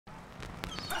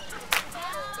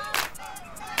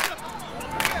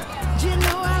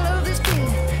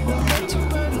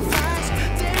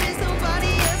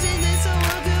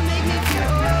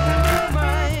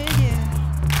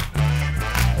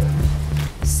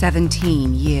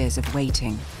17 years of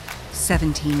waiting,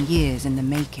 17 years in the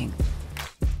making,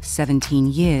 17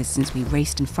 years since we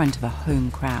raced in front of a home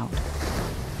crowd.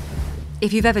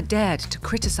 If you've ever dared to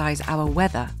criticize our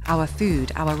weather, our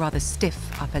food, our rather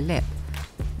stiff upper lip,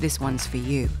 this one's for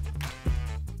you.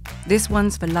 This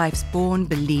one's for life's born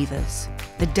believers,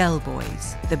 the Del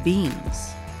Boys, the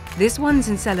Beans. This one's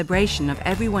in celebration of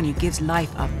everyone who gives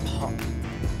life a pop.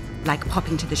 Like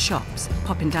popping to the shops,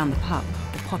 popping down the pub,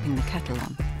 or popping the kettle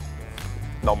on.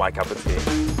 Not my cup of tea.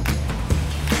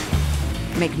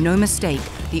 Make no mistake,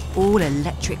 the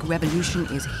all-electric revolution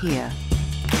is here.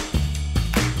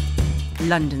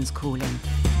 London's calling.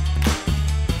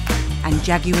 And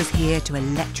Jaguar's here to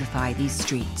electrify these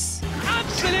streets.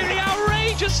 Absolutely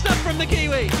outrageous stuff from the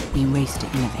Kiwi! We race to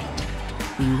innovate.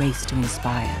 We race to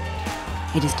inspire.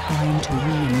 It is time to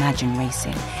reimagine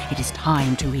racing. It is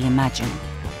time to reimagine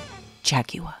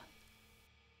Jaguar.